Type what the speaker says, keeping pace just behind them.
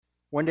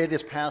One day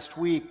this past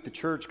week, the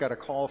church got a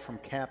call from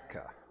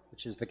CAPCA,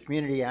 which is the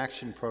Community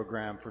Action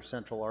Program for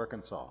Central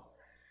Arkansas.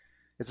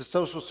 It's a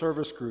social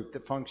service group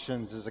that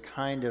functions as a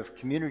kind of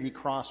community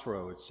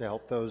crossroads to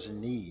help those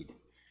in need.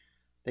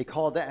 They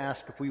called to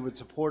ask if we would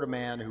support a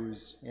man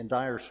who's in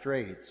dire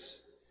straits.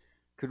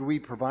 Could we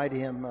provide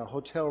him a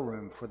hotel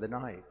room for the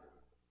night?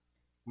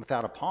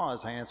 Without a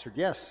pause, I answered,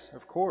 yes,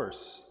 of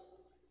course.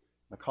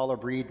 The caller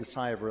breathed a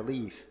sigh of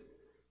relief.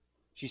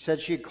 She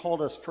said she had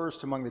called us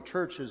first among the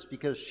churches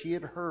because she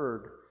had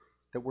heard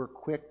that we're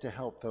quick to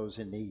help those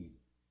in need.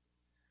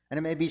 And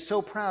it made me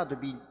so proud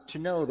to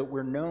know that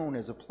we're known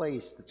as a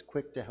place that's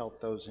quick to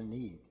help those in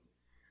need.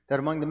 That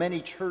among the many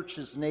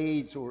churches and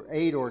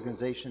aid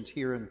organizations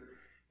here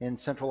in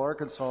Central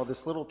Arkansas,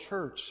 this little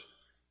church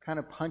kind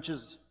of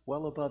punches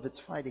well above its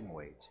fighting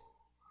weight.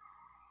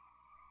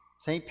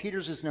 St.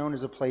 Peter's is known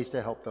as a place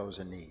to help those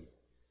in need.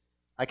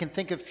 I can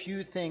think of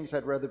few things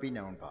I'd rather be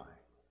known by.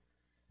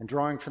 And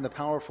drawing from the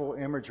powerful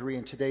imagery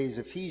in today's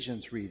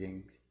Ephesians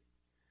reading,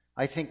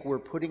 I think we're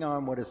putting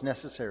on what is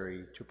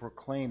necessary to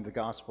proclaim the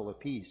gospel of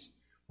peace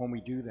when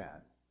we do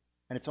that.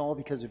 And it's all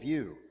because of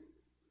you.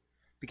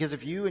 Because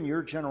of you and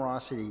your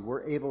generosity,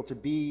 we're able to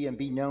be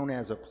known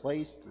as a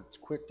place that's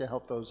quick to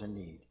help those in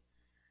need.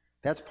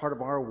 That's part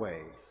of our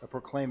way of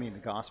proclaiming the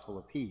gospel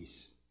of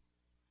peace.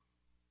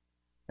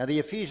 Now, the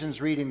Ephesians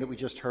reading that we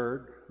just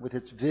heard, with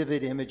its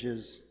vivid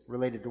images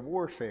related to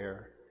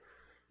warfare,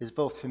 is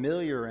both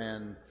familiar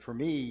and, for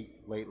me,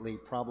 lately,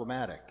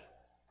 problematic.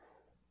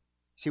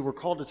 See, we're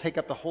called to take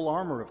up the whole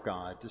armor of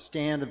God, to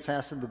stand and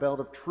fasten the belt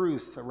of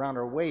truth around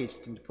our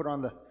waist, and to put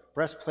on the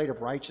breastplate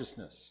of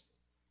righteousness.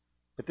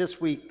 But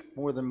this week,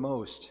 more than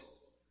most,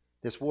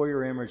 this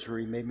warrior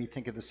imagery made me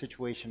think of the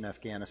situation in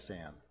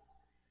Afghanistan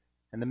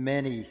and the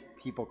many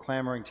people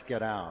clamoring to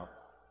get out.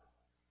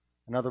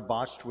 Another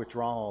botched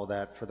withdrawal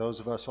that, for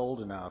those of us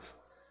old enough,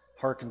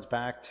 harkens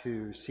back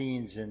to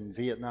scenes in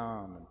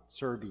Vietnam and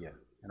Serbia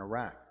and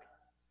Iraq.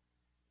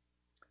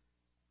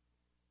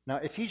 Now,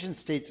 Ephesians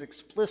states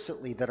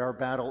explicitly that our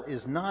battle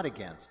is not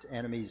against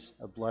enemies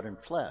of blood and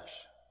flesh,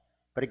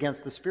 but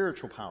against the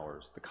spiritual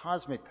powers, the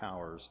cosmic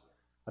powers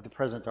of the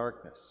present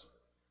darkness,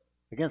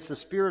 against the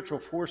spiritual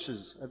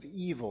forces of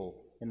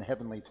evil in the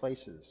heavenly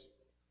places.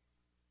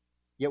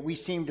 Yet we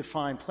seem to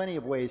find plenty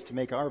of ways to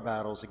make our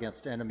battles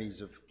against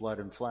enemies of blood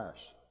and flesh.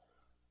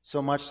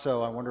 So much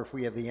so, I wonder if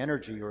we have the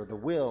energy or the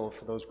will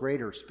for those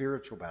greater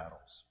spiritual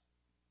battles.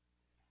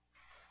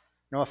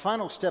 Now, a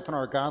final step in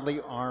our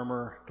godly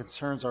armor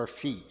concerns our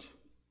feet.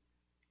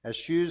 As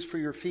shoes for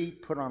your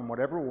feet, put on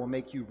whatever will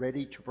make you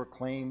ready to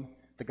proclaim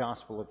the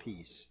gospel of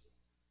peace.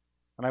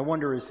 And I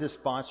wonder, is this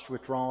botched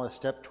withdrawal a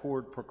step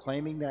toward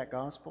proclaiming that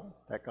gospel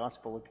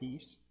of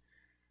peace,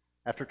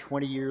 after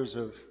 20 years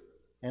of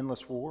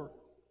endless war?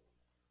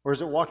 Or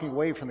is it walking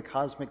away from the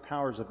cosmic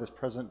powers of this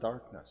present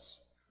darkness,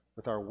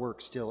 with our work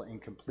still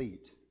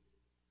incomplete?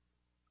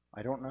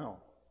 I don't know.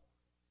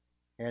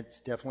 And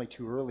it's definitely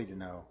too early to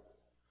know.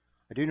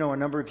 I do know a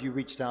number of you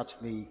reached out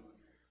to me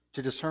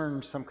to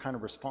discern some kind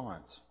of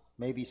response,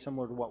 maybe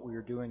similar to what we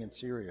were doing in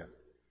Syria.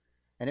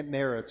 And it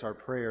merits our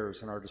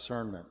prayers and our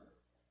discernment.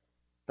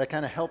 That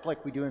kind of help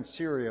like we do in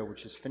Syria,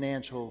 which is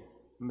financial,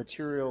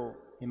 material,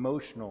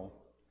 emotional,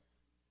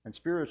 and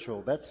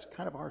spiritual, that's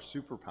kind of our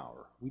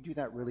superpower. We do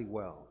that really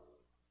well.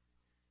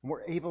 And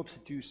we're able to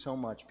do so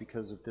much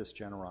because of this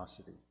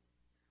generosity.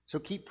 So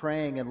keep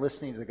praying and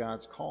listening to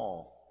God's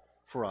call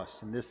for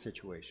us in this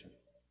situation.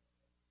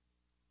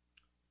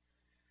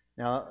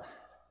 Now,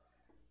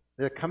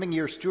 the coming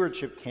year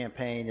stewardship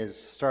campaign is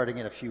starting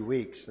in a few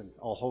weeks, and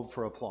I'll hold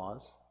for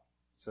applause.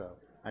 So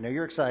I know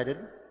you're excited.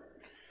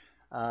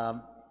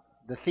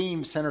 The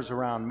theme centers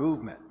around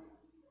movement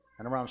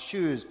and around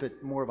shoes,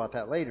 but more about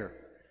that later.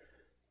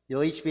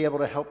 You'll each be able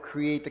to help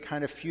create the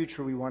kind of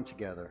future we want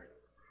together.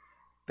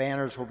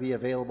 Banners will be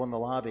available in the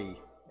lobby.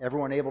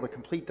 Everyone able to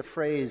complete the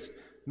phrase,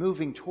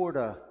 moving toward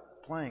a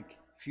blank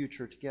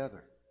future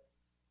together.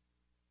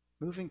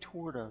 Moving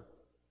toward a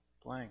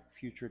blank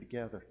future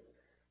together.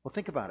 Well,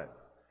 think about it.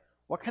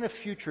 What kind of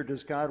future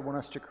does God want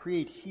us to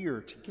create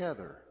here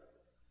together?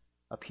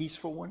 A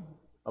peaceful one?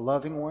 A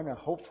loving one? A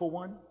hopeful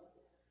one?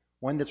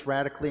 One that's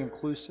radically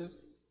inclusive?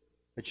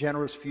 A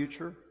generous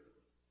future?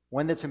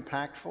 One that's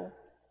impactful?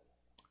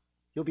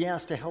 You'll be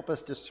asked to help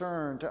us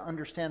discern, to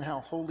understand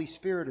how Holy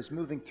Spirit is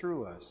moving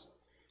through us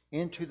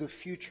into the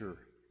future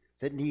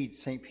that needs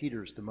St.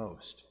 Peter's the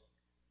most.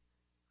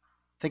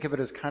 Think of it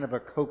as kind of a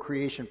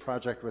co-creation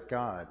project with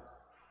God.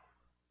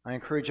 I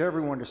encourage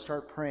everyone to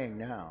start praying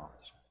now.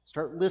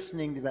 Start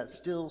listening to that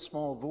still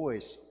small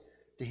voice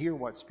to hear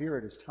what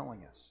Spirit is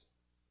telling us.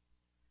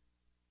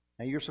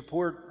 Now, your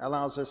support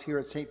allows us here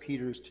at St.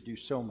 Peter's to do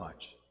so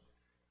much.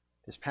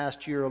 This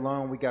past year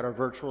alone, we got our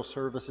virtual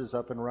services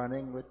up and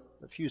running with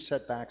a few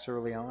setbacks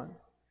early on,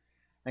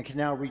 and can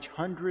now reach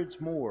hundreds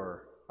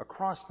more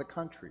across the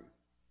country,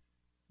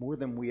 more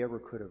than we ever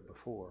could have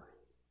before.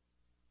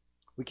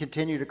 We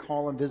continue to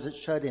call and visit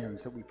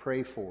shut-ins that we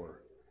pray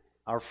for.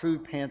 Our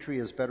food pantry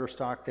is better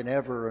stocked than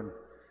ever, and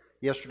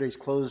Yesterday's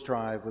clothes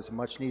drive was a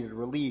much-needed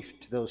relief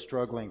to those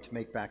struggling to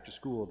make back to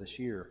school this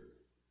year.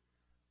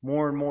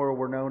 More and more,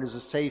 we're known as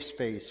a safe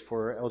space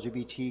for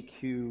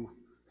LGBTQ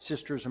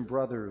sisters and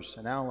brothers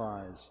and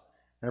allies,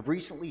 and I've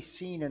recently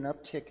seen an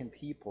uptick in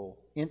people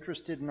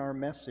interested in our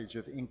message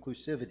of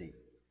inclusivity.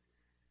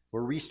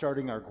 We're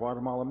restarting our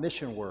Guatemala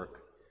mission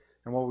work,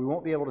 and while we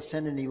won't be able to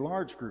send any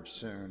large groups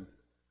soon,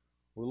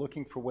 we're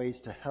looking for ways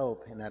to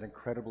help in that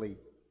incredibly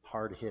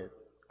hard-hit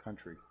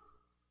country.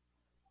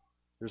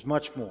 There's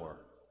much more.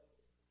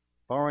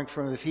 Borrowing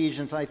from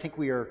Ephesians, I think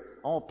we are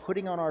all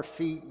putting on our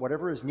feet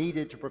whatever is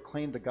needed to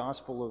proclaim the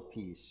gospel of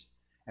peace,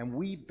 and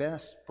we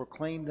best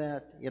proclaim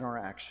that in our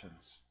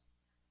actions.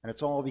 And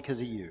it's all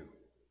because of you.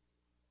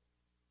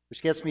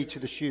 Which gets me to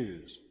the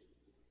shoes.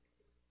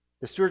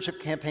 The stewardship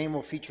campaign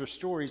will feature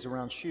stories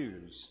around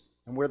shoes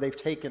and where they've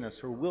taken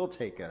us or will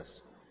take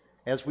us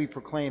as we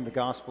proclaim the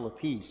gospel of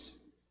peace.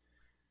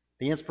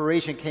 The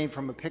inspiration came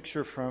from a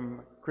picture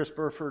from Chris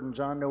Burford and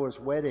John Noah's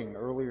wedding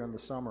earlier in the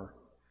summer.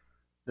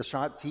 The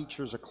shot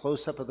features a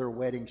close-up of their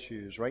wedding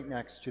shoes right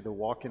next to the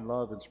Walk in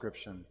Love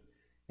inscription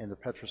in the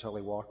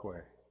Petroselli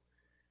walkway.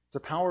 It's a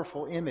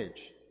powerful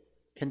image,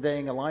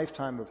 conveying a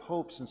lifetime of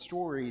hopes and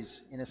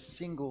stories in a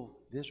single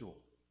visual.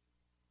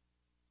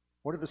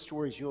 What are the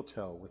stories you'll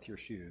tell with your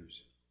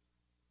shoes?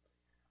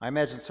 I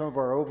imagine some of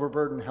our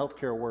overburdened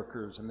healthcare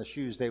workers and the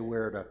shoes they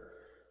wear to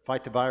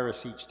fight the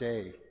virus each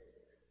day.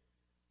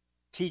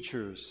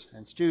 Teachers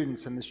and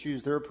students and the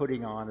shoes they're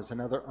putting on as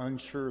another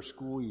unsure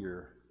school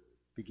year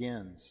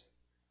begins.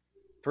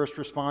 First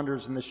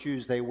responders in the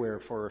shoes they wear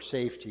for our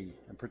safety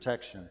and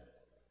protection.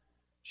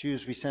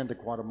 Shoes we send to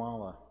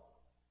Guatemala.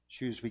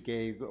 Shoes we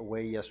gave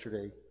away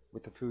yesterday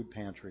with the food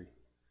pantry.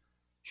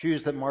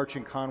 Shoes that march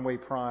in Conway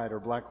Pride or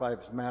Black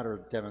Lives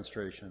Matter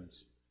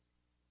demonstrations.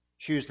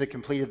 Shoes that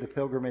completed the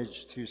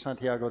pilgrimage to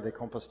Santiago de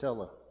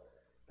Compostela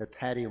that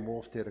Patty and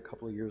Wolf did a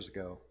couple of years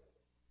ago.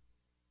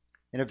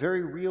 In a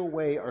very real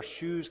way, our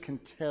shoes can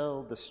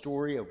tell the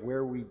story of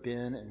where we've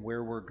been and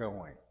where we're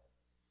going.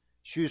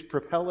 Shoes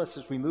propel us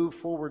as we move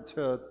forward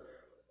to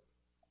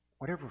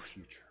whatever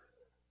future,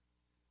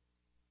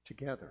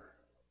 together.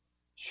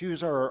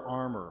 Shoes are our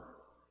armor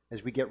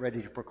as we get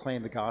ready to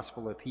proclaim the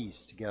gospel of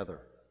peace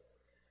together.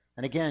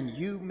 And again,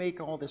 you make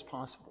all this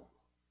possible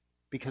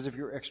because of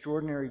your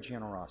extraordinary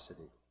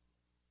generosity.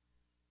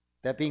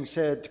 That being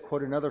said, to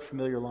quote another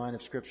familiar line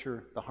of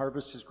Scripture, the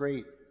harvest is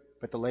great,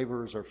 but the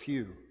laborers are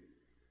few.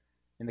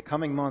 In the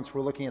coming months,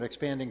 we're looking at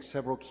expanding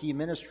several key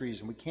ministries,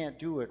 and we can't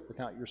do it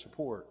without your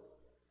support.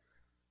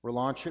 We're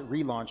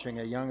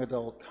relaunching a young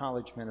adult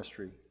college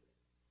ministry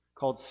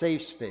called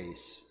Safe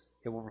Space.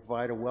 It will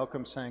provide a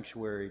welcome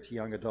sanctuary to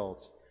young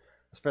adults,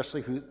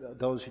 especially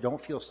those who don't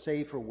feel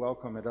safe or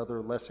welcome at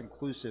other less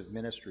inclusive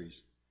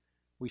ministries.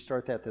 We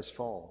start that this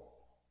fall.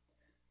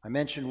 I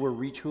mentioned we're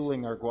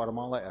retooling our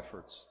Guatemala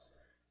efforts.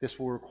 This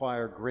will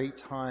require great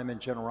time and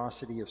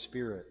generosity of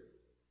spirit.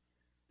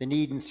 The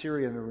need in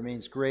Syria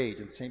remains great,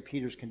 and St.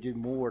 Peter's can do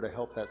more to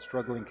help that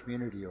struggling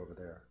community over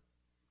there.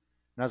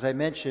 And as I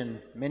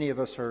mentioned, many of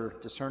us are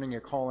discerning a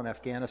call in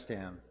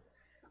Afghanistan,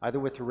 either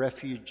with the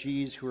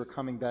refugees who are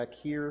coming back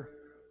here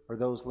or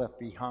those left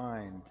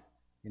behind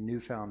in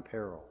newfound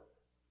peril.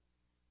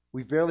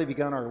 We've barely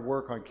begun our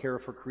work on care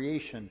for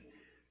creation,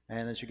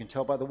 and as you can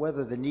tell by the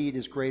weather, the need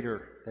is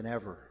greater than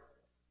ever.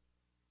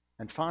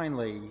 And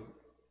finally,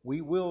 we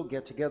will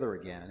get together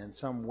again in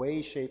some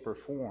way, shape, or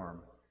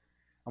form,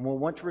 and we'll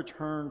want to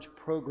return to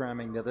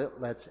programming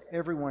that lets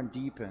everyone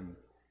deepen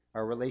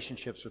our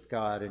relationships with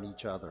God and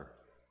each other.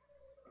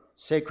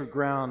 Sacred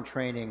Ground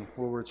training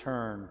will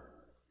return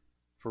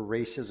for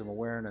racism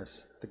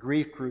awareness. The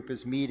grief group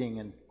is meeting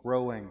and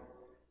growing.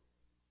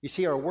 You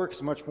see, our work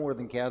is much more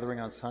than gathering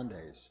on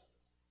Sundays.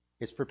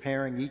 It's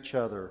preparing each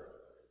other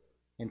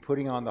in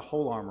putting on the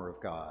whole armor of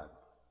God.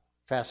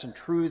 Fasten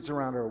truth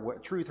around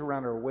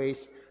our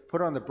waist,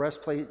 put on the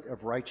breastplate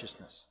of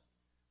righteousness.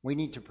 We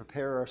need to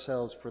prepare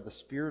ourselves for the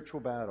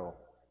spiritual battle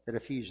that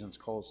Ephesians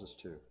calls us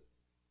to.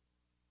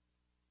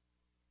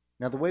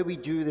 Now, the way we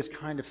do this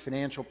kind of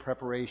financial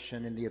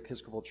preparation in the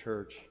Episcopal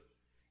Church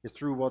is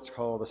through what's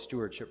called a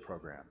stewardship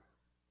program.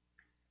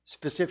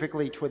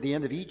 Specifically, toward the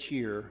end of each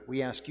year,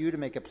 we ask you to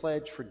make a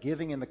pledge for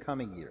giving in the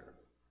coming year.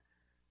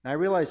 Now, I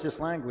realize this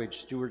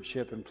language,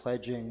 stewardship and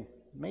pledging,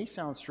 may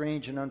sound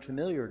strange and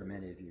unfamiliar to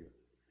many of you.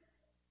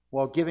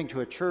 While giving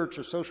to a church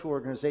or social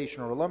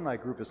organization or alumni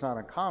group is not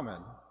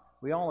uncommon,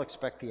 we all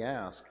expect the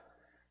ask.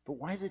 But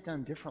why is it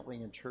done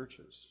differently in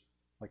churches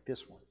like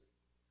this one?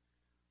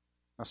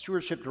 Now,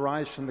 stewardship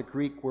derives from the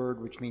Greek word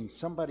which means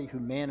somebody who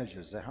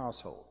manages a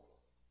household.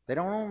 They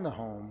don't own the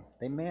home,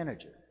 they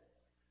manage it.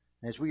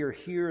 And as we are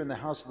here in the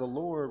house of the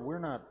Lord, we're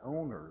not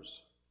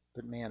owners,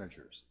 but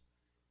managers.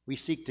 We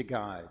seek to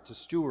guide, to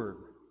steward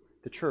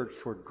the church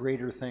toward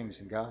greater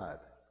things in God.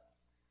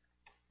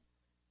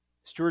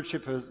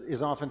 Stewardship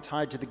is often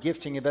tied to the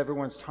gifting of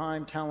everyone's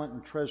time, talent,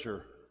 and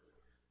treasure.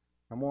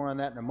 Now, more on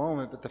that in a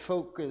moment, but the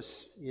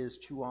focus is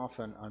too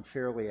often,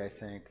 unfairly, I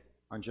think,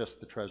 on just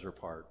the treasure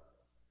part.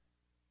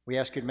 We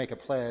ask you to make a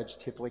pledge,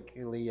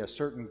 typically a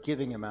certain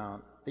giving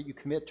amount, that you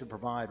commit to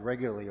provide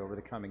regularly over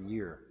the coming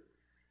year.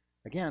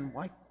 Again,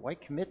 why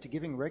commit to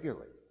giving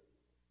regularly?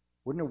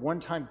 Wouldn't a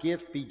one-time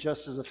gift be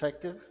just as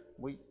effective?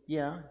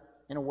 Yeah,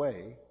 in a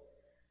way.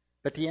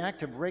 But the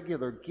act of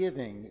regular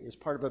giving is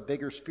part of a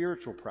bigger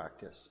spiritual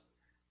practice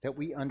that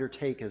we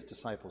undertake as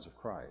disciples of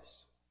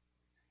Christ.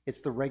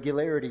 It's the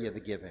regularity of the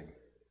giving,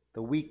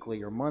 the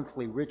weekly or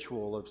monthly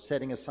ritual of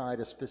setting aside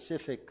a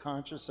specific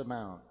conscious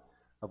amount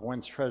of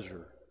one's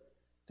treasure.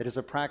 That is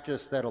a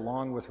practice that,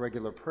 along with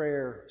regular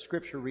prayer,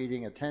 scripture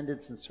reading,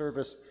 attendance, and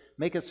service,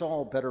 make us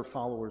all better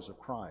followers of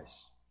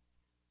Christ.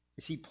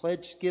 You see,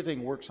 pledged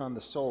giving works on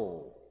the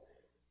soul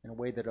in a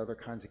way that other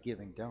kinds of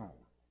giving don't.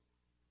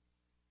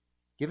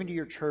 Giving to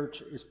your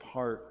church is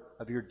part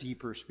of your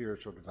deeper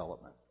spiritual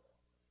development.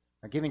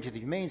 Now, giving to the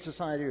Humane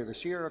Society or the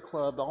Sierra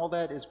Club, all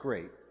that is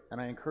great, and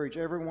I encourage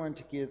everyone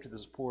to give to the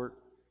support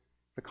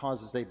the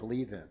causes they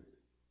believe in.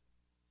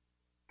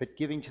 But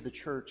giving to the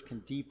church can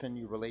deepen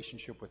your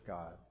relationship with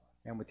God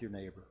and with your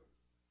neighbor.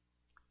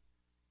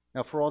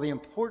 Now, for all the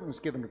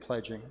importance given to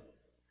pledging,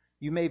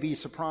 you may be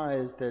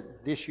surprised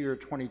that this year,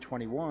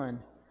 2021,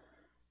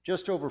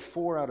 just over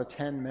 4 out of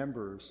 10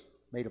 members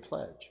made a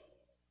pledge.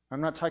 I'm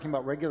not talking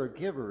about regular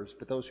givers,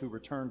 but those who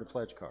returned a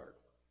pledge card.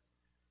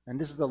 And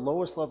this is the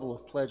lowest level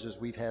of pledges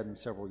we've had in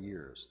several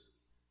years.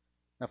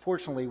 Now,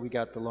 fortunately, we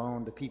got the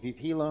loan, the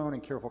PPP loan,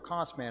 and careful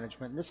cost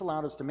management, and this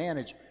allowed us to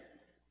manage.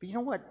 But you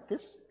know what?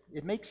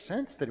 It makes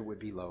sense that it would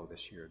be low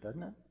this year,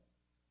 doesn't it?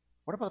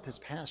 What about this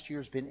past year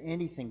has been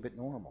anything but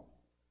normal?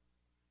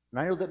 And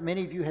I know that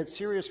many of you had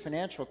serious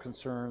financial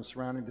concerns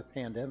surrounding the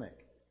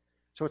pandemic.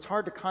 So it's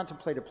hard to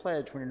contemplate a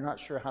pledge when you're not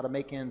sure how to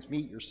make ends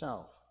meet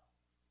yourself.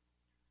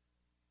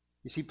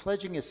 You see,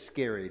 pledging is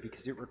scary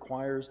because it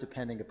requires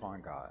depending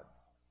upon God.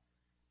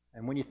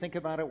 And when you think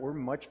about it, we're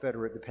much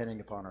better at depending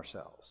upon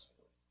ourselves.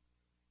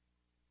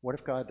 What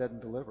if God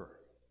doesn't deliver?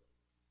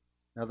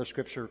 Another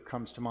scripture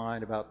comes to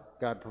mind about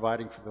God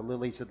providing for the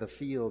lilies of the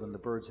field and the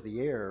birds of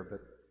the air, but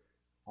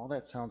all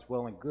that sounds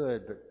well and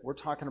good, but we're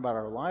talking about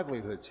our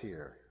livelihoods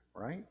here,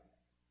 right?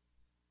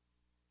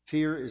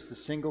 Fear is the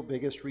single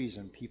biggest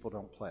reason people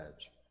don't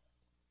pledge.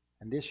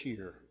 And this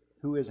year,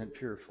 who isn't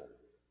fearful?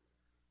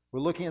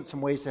 We're looking at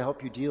some ways to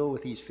help you deal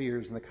with these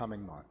fears in the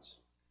coming months.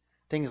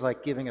 Things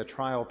like giving a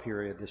trial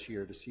period this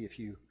year to see if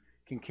you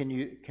can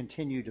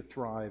continue to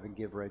thrive and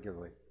give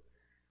regularly.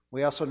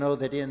 We also know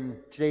that in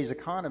today's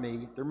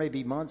economy, there may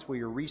be months where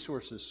your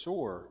resources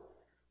soar,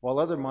 while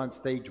other months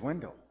they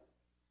dwindle.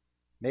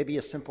 Maybe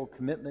a simple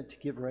commitment to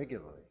give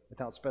regularly,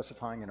 without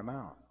specifying an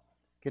amount,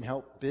 can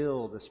help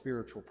build a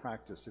spiritual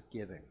practice of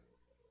giving.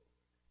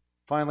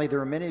 Finally,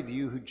 there are many of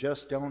you who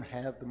just don't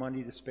have the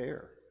money to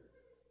spare.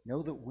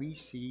 Know that we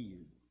see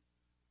you.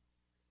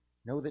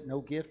 Know that no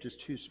gift is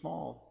too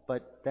small,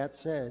 but that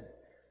said,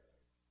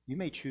 you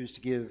may choose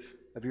to give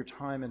of your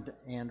time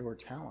and or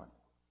talent.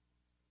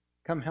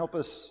 Come help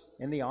us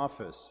in the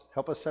office.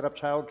 Help us set up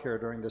childcare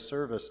during the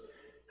service.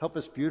 Help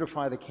us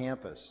beautify the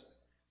campus.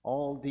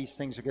 All these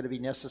things are going to be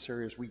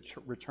necessary as we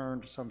return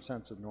to some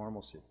sense of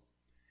normalcy.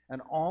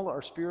 And all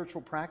are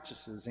spiritual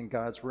practices in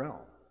God's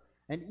realm,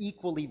 and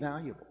equally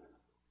valuable.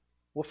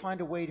 We'll find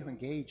a way to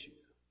engage you.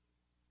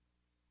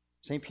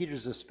 St.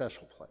 Peter's is a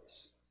special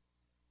place,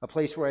 a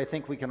place where I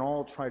think we can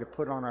all try to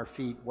put on our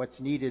feet what's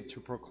needed to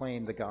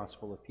proclaim the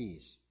gospel of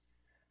peace.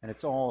 And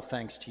it's all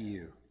thanks to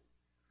you.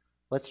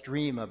 Let's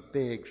dream a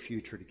big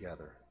future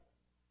together.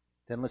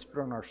 Then let's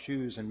put on our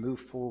shoes and move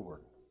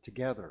forward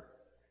together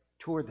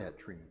toward that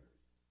dream.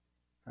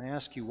 I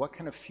ask you, what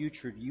kind of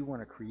future do you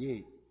want to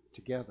create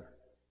together?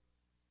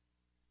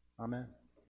 Amen.